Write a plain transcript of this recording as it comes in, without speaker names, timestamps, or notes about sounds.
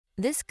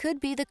This could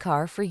be the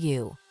car for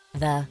you.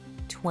 The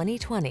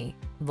 2020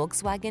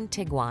 Volkswagen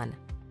Tiguan.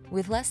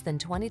 With less than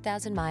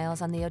 20,000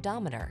 miles on the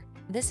odometer,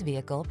 this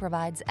vehicle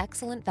provides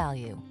excellent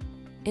value.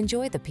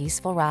 Enjoy the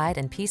peaceful ride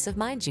and peace of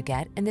mind you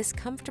get in this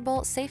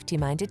comfortable,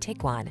 safety-minded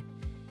Tiguan.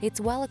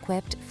 Its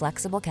well-equipped,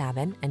 flexible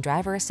cabin and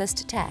driver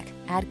assist tech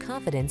add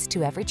confidence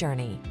to every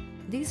journey.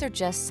 These are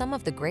just some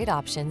of the great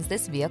options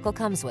this vehicle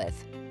comes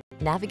with: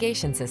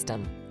 navigation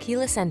system,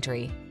 keyless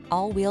entry,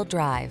 all-wheel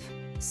drive,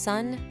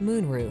 sun,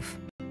 moonroof,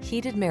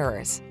 heated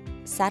mirrors,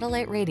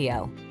 satellite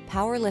radio,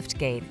 power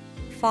liftgate,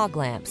 fog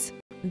lamps,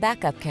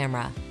 backup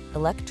camera,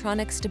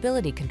 electronic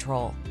stability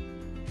control.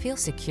 Feel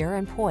secure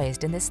and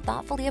poised in this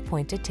thoughtfully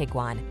appointed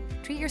Tiguan.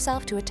 Treat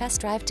yourself to a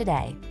test drive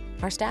today.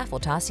 Our staff will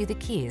toss you the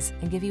keys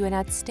and give you an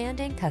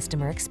outstanding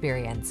customer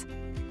experience.